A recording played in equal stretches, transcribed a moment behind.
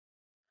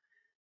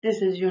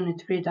This is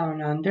Unit 3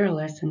 Down Under,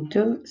 Lesson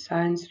 2,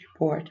 Science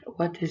Report.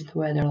 What is the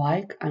weather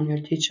like? I'm your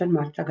teacher,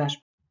 Marta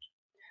Gašpar.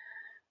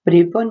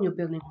 Ribbon, your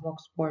building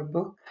blocks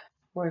workbook,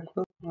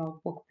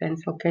 notebook,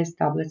 pencil case,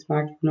 tablet,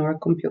 smartphone or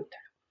computer.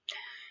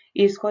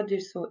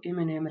 Ishodi su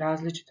imenujem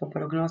različito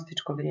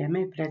prognostičko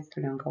vrijeme i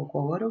predstavljam ga u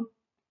govoru.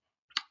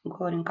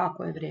 Govorim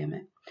kako je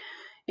vrijeme.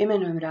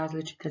 Imenujem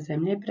različite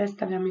zemlje i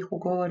predstavljam ih u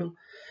govoru.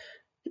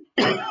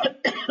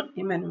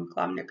 Imenujem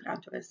glavne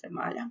gradove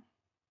zemalja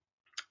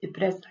i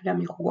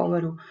predstavljam ih u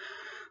govoru.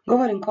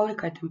 Govorim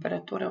kolika je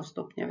temperatura u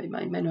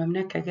stupnjevima, imenujem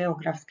neke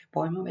geografske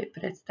pojmove i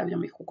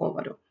predstavljam ih u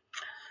govoru.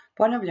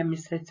 Ponavljam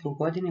mjesece u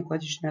godini,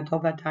 godišnja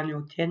doba, dane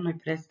u tjednu i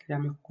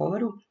predstavljam ih u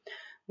govoru.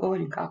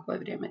 Govorim kako je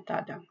vrijeme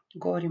tada.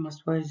 Govorim o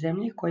svojoj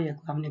zemlji, koji je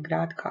glavni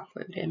grad, kako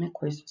je vrijeme,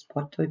 koji su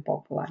sportovi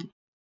popularni.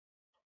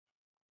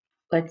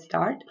 Let's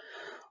start.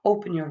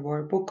 Open your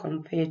workbook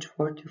on page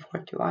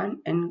 40-41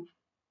 and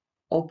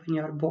open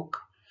your book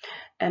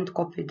and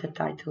copy the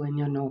title in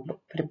your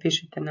notebook.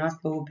 Prepišite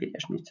naslov u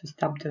bilježnicu.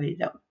 Stop the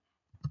video.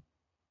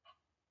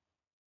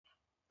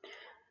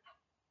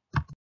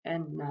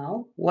 And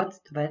now, what's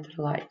the weather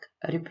like?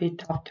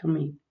 Repeat after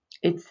me.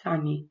 It's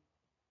sunny.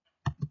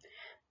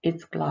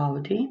 It's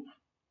cloudy.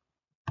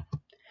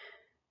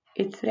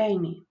 It's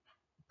rainy.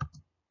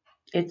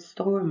 It's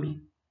stormy.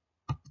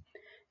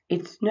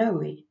 It's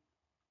snowy.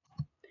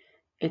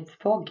 It's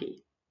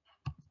foggy.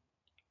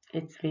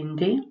 It's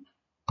windy.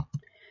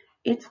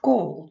 It's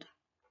cold.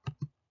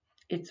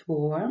 It's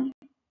warm.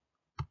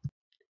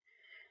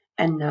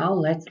 And now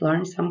let's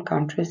learn some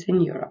countries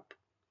in Europe.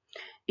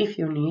 If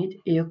you need,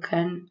 you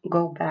can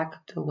go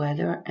back to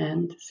weather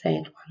and say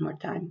it one more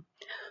time.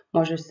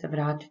 Možeš se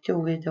vratiti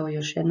u video i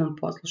još jednom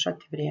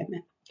poslušati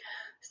vrijeme.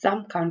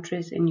 Some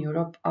countries in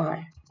Europe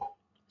are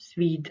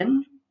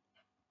Sweden,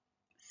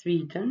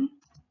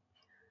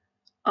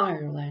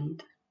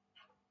 Ireland,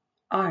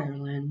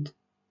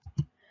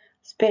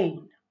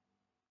 Spain,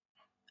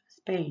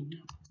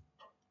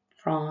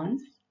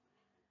 France,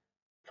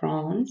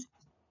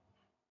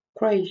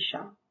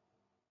 Croatia,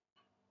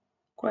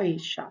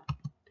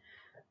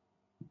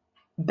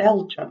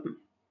 Belgium,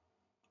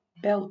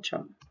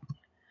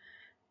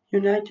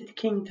 United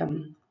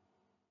Kingdom,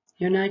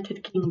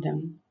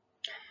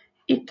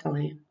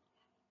 Italy,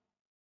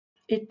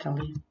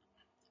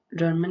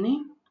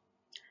 Germany,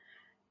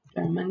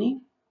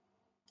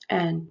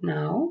 and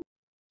now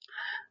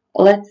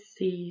let's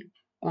see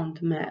on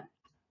the map.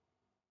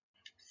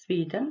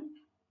 Sweden,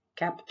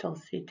 capital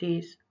city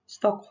is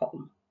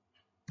Stockholm.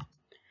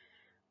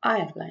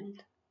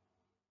 Ireland,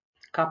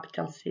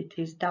 capital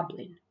city is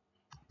Dublin.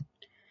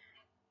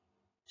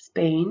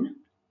 Spain,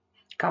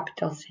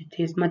 capital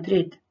city is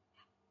Madrid.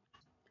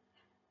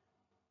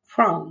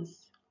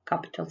 France,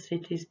 capital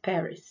city is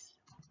Paris.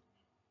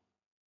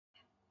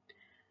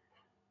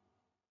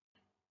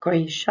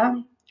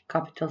 Croatia,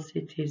 capital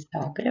city is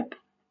Zagreb.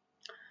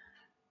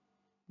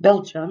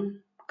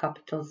 Belgium,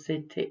 capital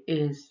city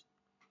is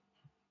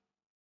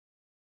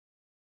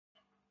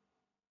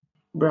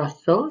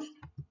Brussels.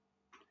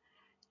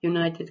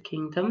 United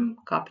Kingdom,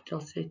 capital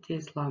city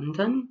is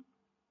London.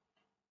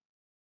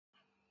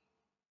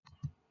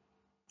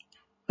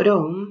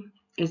 Rome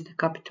is the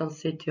capital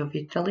city of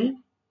Italy.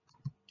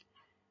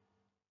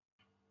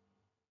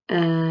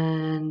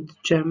 And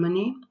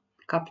Germany,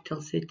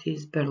 capital city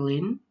is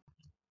Berlin.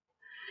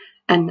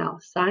 And now,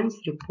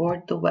 Science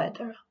Report the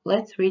weather.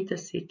 Let's read the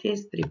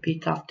cities.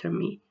 Repeat after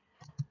me.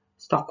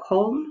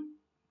 Stockholm,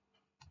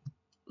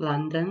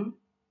 London,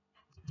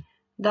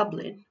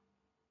 Dublin,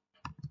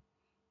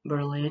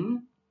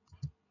 Berlin,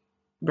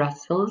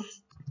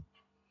 Brussels,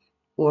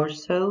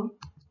 Warsaw,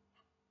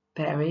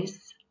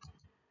 Paris,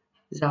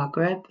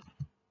 Zagreb,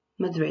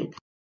 Madrid.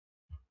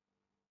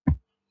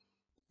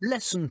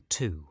 Lesson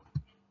 2.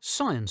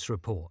 Science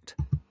Report.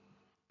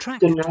 Track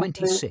The number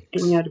 26.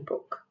 in your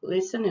book.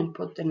 Listen and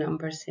put the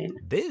numbers in.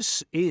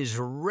 This is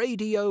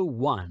Radio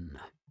 1.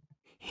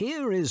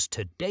 Here is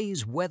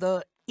today's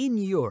weather in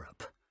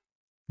Europe.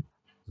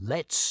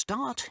 Let's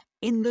start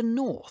in the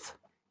north.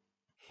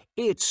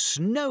 It's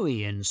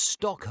snowy in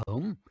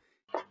Stockholm.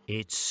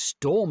 It's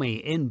stormy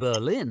in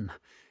Berlin.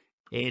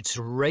 It's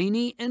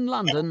rainy in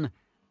London.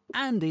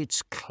 And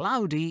it's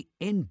cloudy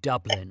in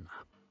Dublin.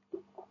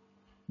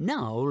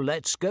 Now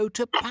let's go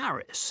to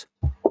Paris.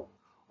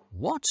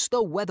 What's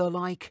the weather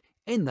like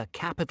in the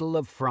capital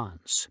of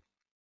France?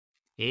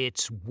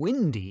 It's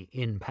windy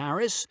in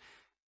Paris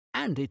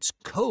and it's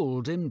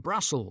cold in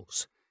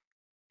Brussels.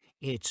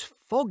 It's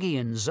foggy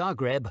in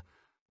Zagreb,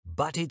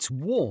 but it's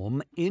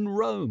warm in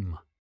Rome.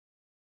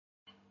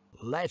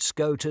 Let's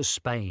go to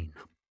Spain.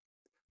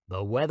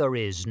 The weather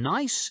is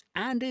nice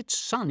and it's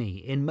sunny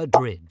in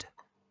Madrid.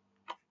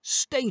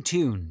 Stay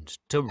tuned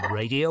to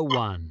Radio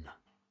 1.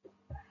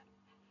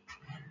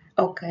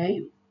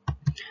 Okay,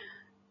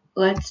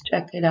 let's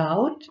check it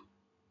out.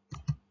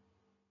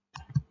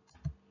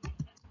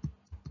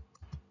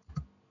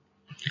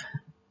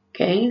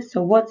 Okay,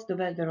 so what's the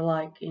weather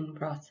like in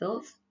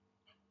Brussels?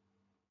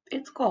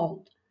 It's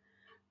cold.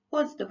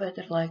 What's the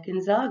weather like in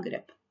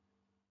Zagreb?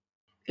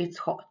 It's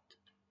hot.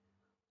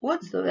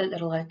 What's the weather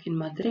like in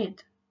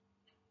Madrid?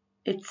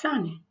 It's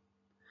sunny.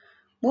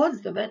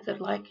 What's the weather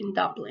like in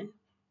Dublin?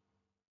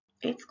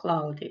 It's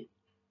cloudy.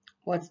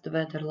 What's the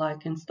weather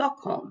like in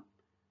Stockholm?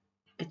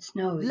 It's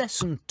snowy.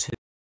 Lesson 2.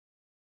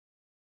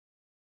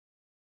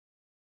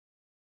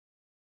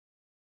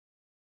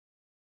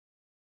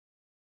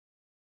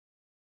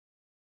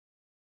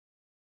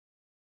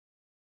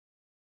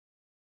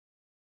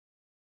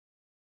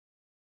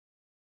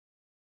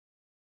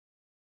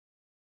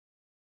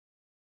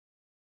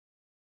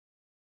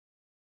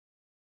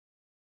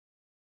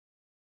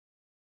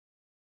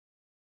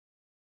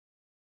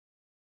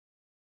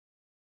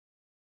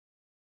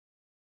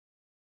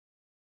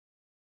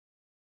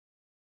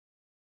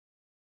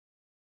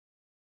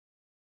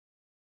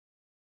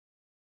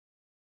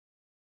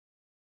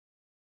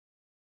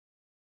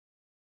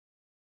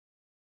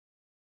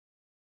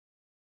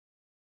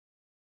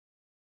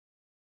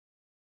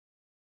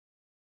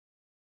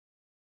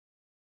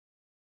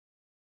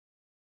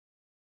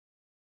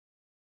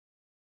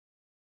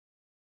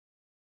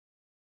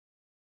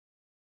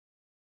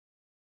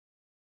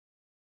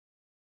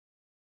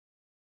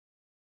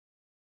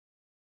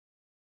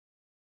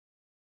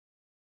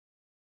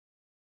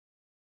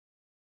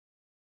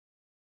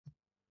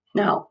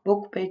 Now,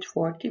 book page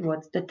 40,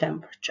 what's the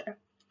temperature?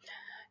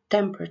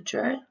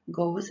 Temperature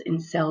goes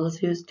in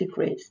Celsius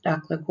degrees.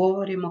 Dakle,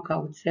 govorimo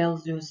kao u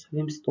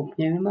Celzijusovim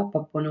stupnjevima, pa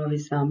ponovi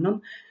sa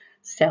mnom.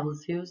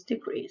 Celsius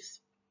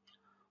degrees.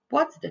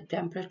 What's the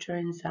temperature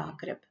in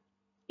Zagreb?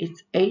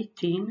 It's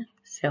 18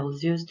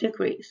 Celsius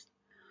degrees.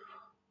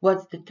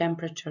 What's the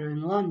temperature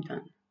in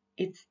London?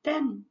 It's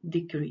 10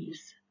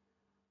 degrees.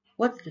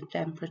 What's the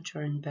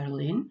temperature in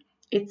Berlin?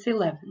 It's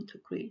 11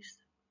 degrees.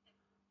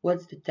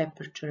 What's the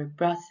temperature in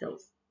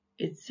Brussels?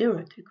 It's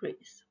 0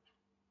 degrees.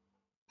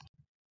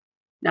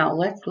 Now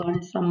let's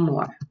learn some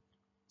more.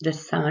 The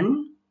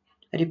sun,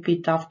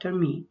 repeat after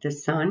me. The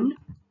sun,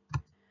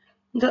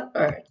 the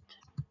earth,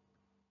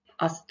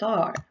 a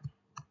star,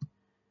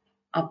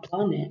 a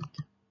planet,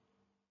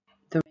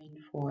 the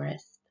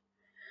rainforest.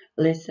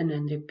 Listen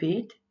and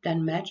repeat,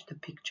 then match the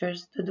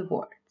pictures to the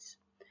words.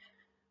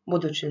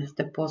 Budući da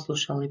ste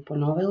poslušali i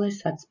ponovili,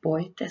 sad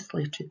spojite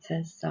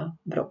sličice sa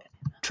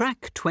brojevima.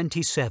 Track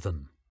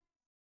 27.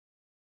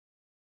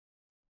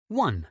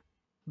 1.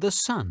 The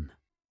sun.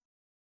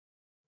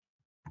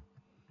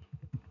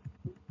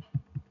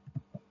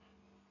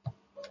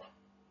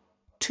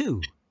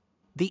 2.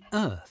 The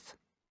earth.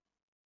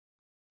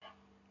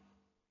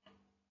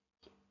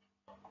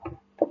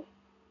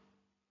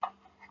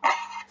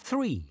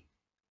 3.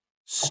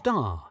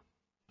 Star.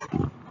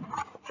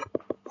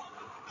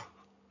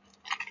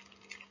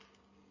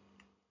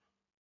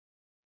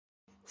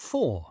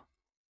 4.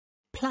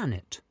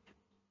 Planet.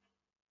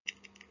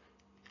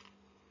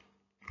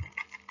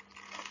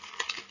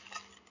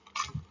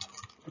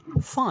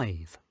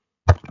 5.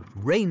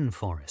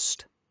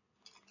 Rainforest.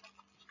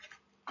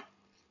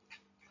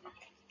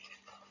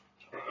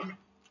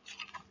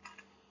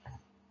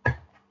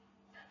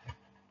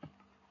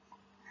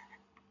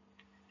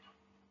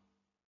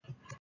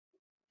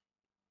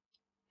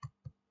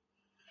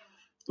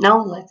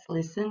 Now let's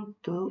listen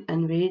to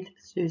and read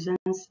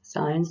Susan's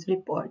science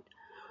report.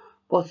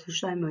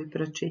 Poslušajmo i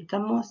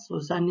pročitamo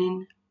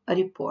Suzanin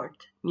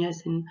report,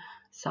 njezin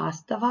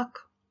sastavak,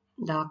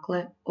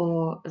 dakle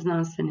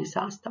znanstveni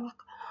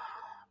sastavak.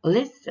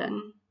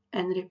 Listen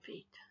and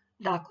repeat.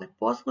 Dakle,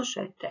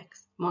 poslušaj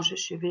tekst,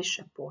 možeš i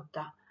više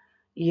puta.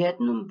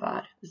 Jednom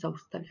bar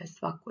zaustavljaj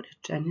svaku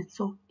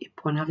rečenicu i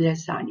ponavljaj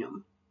za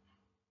njom.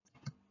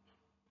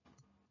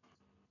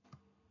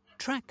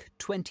 Track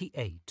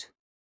 28.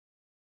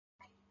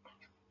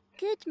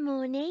 Good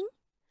morning.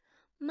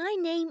 My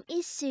name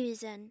is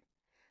Susan,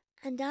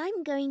 and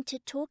I'm going to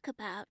talk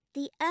about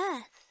the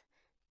earth,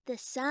 the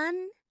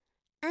sun,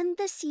 and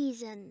the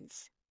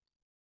seasons.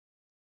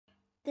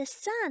 The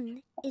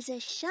sun is a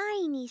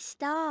shiny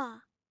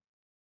star,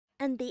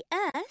 and the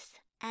earth,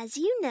 as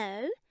you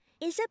know,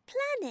 is a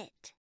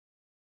planet.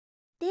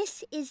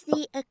 This is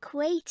the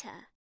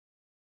equator.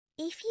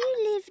 If you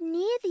live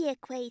near the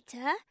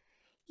equator,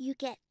 you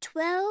get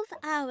 12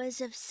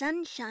 hours of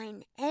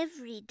sunshine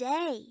every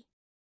day.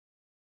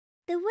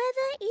 The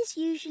weather is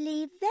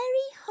usually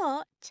very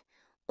hot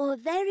or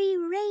very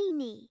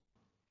rainy.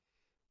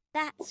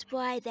 That's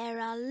why there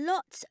are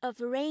lots of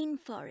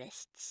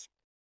rainforests.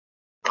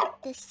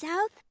 The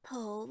South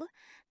Pole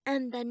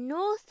and the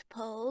North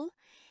Pole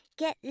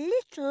get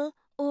little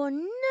or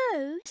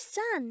no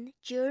sun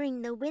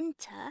during the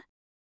winter.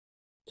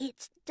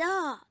 It's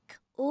dark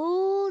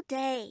all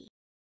day.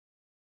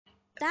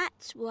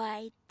 That's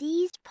why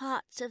these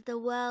parts of the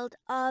world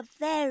are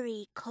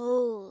very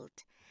cold,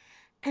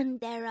 and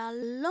there are a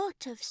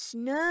lot of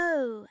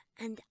snow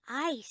and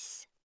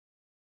ice.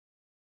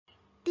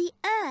 The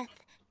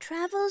Earth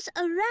travels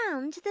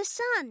around the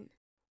sun.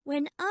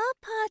 When our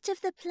part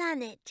of the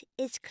planet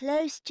is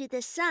close to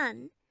the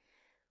sun,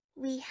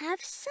 we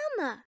have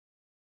summer,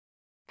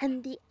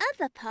 and the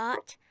other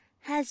part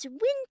has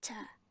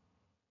winter.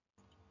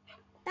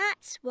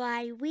 That's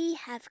why we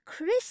have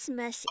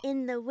Christmas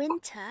in the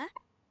winter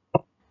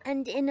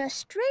And in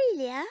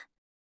Australia,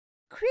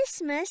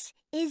 Christmas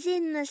is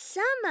in the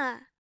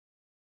summer.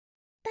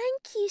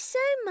 Thank you so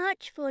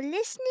much for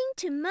listening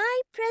to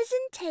my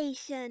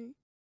presentation.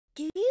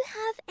 Do you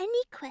have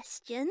any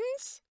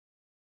questions?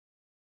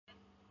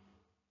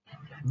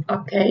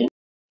 Okay,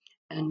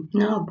 and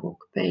now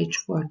book page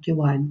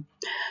 41.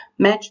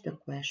 Match the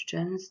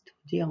questions to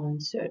the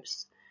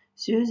answers.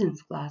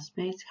 Susan's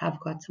classmates have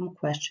got some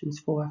questions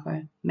for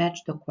her.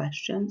 Match the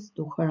questions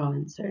to her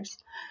answers.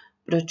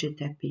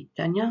 Pročitaj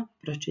pitanja,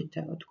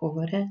 pročitaj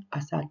odgovore, a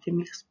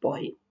zatim ih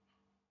spoji.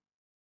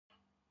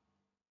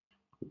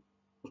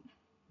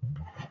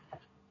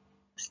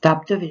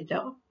 Stop the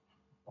video.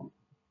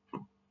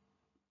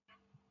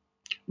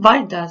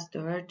 Why does the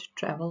Earth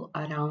travel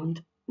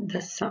around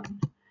the Sun?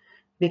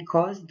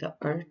 Because the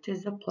Earth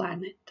is a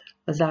planet.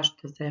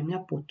 Zašto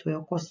Zemlja putuje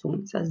oko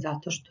Sunca?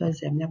 Zato što je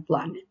Zemlja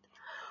planet.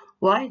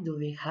 Why do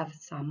we have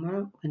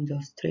summer when the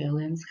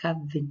Australians have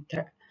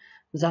winter?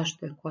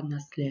 Zašto je kod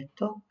nas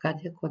ljeto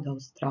kad je kod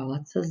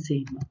Australaca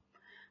zima?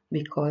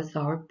 Because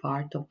our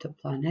part of the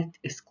planet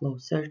is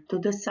closer to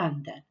the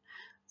sun then.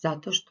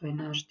 Zato što je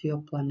naš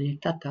dio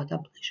planeta tada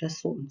bliže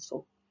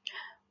Suncu.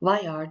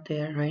 Why are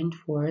there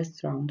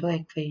rainforests around the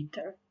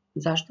equator?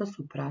 Zašto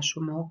su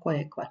prašume oko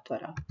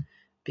ekvatora?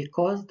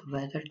 Because the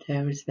weather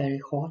there is very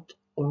hot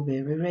or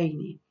very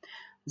rainy.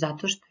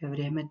 Zato što je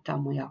vrijeme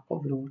tamo jako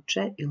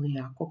vruće ili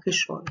jako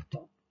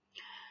kišovito.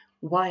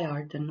 Why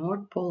are the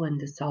North Pole and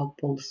the South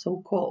Pole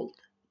so cold?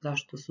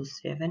 Zašto su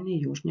sjeverni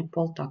i južni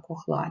pol tako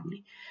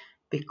hladni?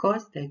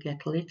 Because they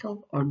get little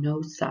or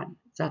no sun.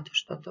 Zato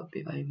što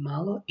dobivaju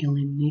malo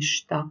ili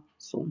ništa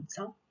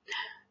sunca.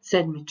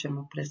 Sedmi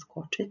ćemo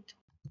preskočiti.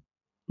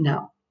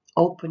 Now,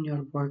 open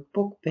your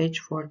workbook, page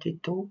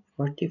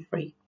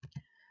 42-43.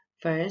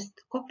 First,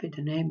 copy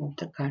the name of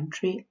the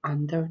country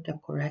under the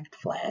correct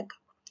flag.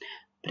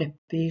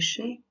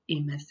 Prepiši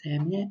ime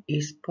zemlje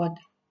ispod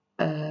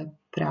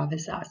prave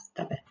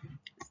zastave.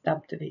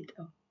 Stop the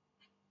video.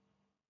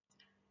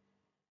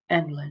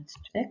 And let's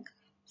check.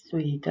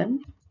 Sweden,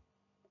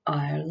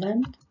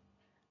 Ireland,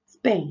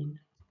 Spain,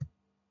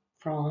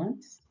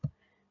 France,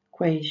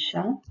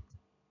 Croatia,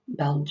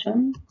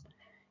 Belgium,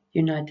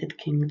 United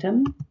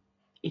Kingdom,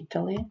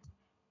 Italy,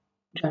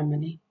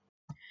 Germany.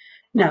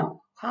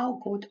 Now, how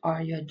good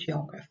are you at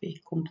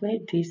geography?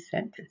 Complete these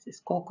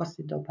sentences. Koliko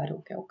si dobar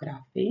u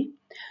geografiji?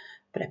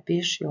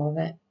 Prepiši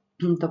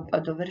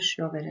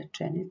dovrši ove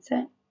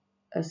rečenice.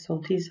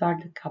 So these are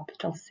the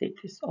capital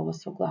cities. Ovo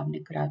su glavni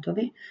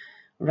gradovi.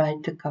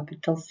 Write the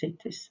capital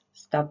cities.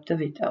 Stop the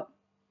video.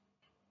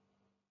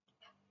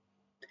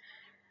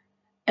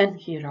 And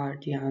here are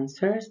the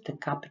answers. The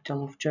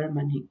capital of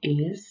Germany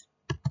is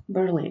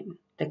Berlin.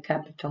 The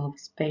capital of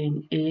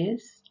Spain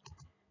is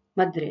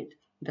Madrid.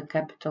 The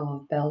capital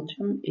of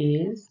Belgium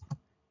is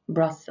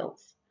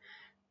Brussels.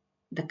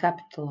 The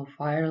capital of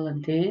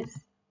Ireland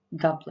is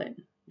Dublin.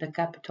 The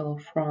capital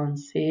of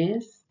France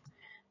is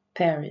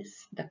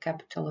Paris. The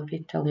capital of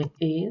Italy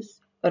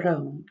is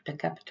Rome. The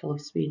capital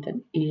of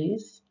Sweden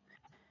is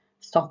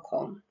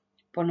Stockholm.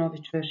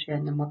 Ponovit ću još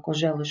jednom, ako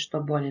želiš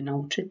što bolje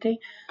naučiti,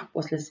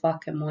 poslije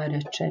svake moje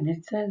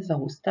rečenice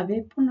zaustavi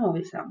i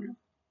ponovi za mnom.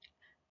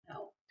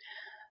 Now,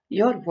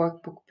 your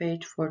workbook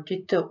page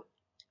 42.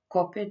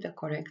 Copy the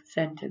correct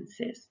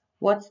sentences.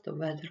 What's the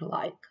weather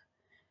like?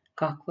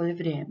 Kakvo je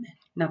vrijeme?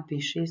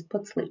 Napiši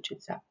ispod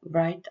sličica.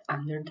 Write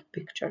under the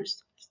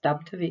pictures. Stop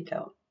the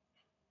video.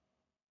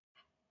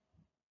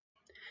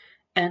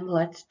 And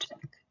let's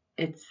check.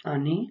 It's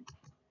sunny.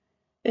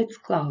 It's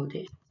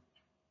cloudy.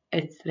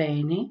 It's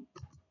rainy.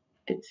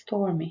 It's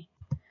stormy.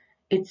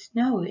 It's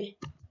snowy.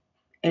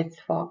 It's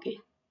foggy.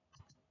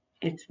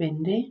 It's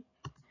windy.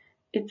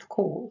 It's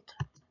cold.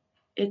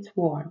 It's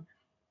warm.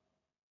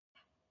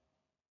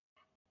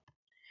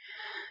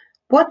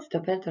 What's the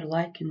weather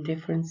like in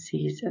different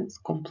seasons?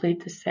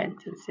 Complete the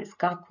sentences.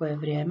 Kakvo je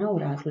vrijeme u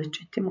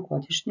različitim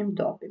godišnjim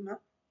dobima?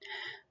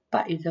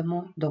 Pa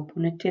idemo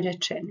dopuniti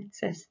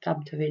rečenice. Stop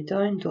the video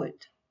and do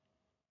it.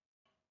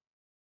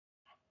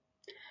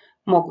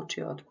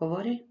 Mogući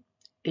odgovori.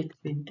 It's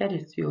winter,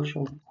 it's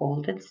usually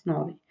cold and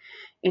snowy.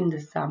 In the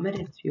summer,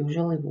 it's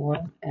usually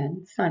warm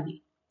and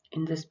sunny.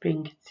 In the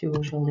spring, it's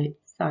usually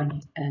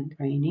sunny and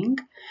raining.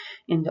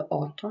 In the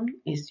autumn,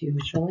 it's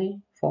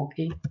usually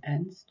foggy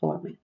and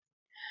stormy.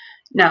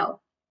 Now,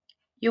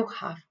 you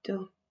have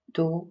to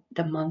do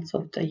the months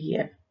of the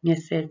year.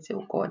 Mjeseci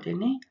u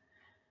godini.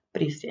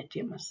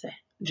 Prisjetimo se.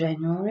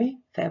 January,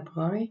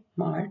 February,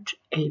 March,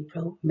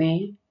 April,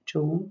 May,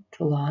 June,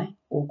 July,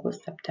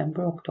 August,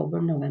 September,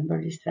 October,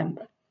 November,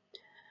 December.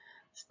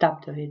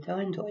 Stop the video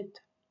and do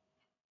it.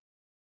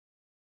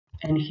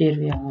 And here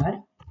we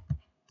are.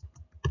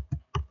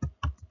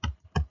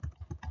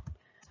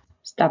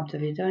 Stop the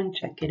video and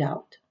check it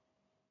out.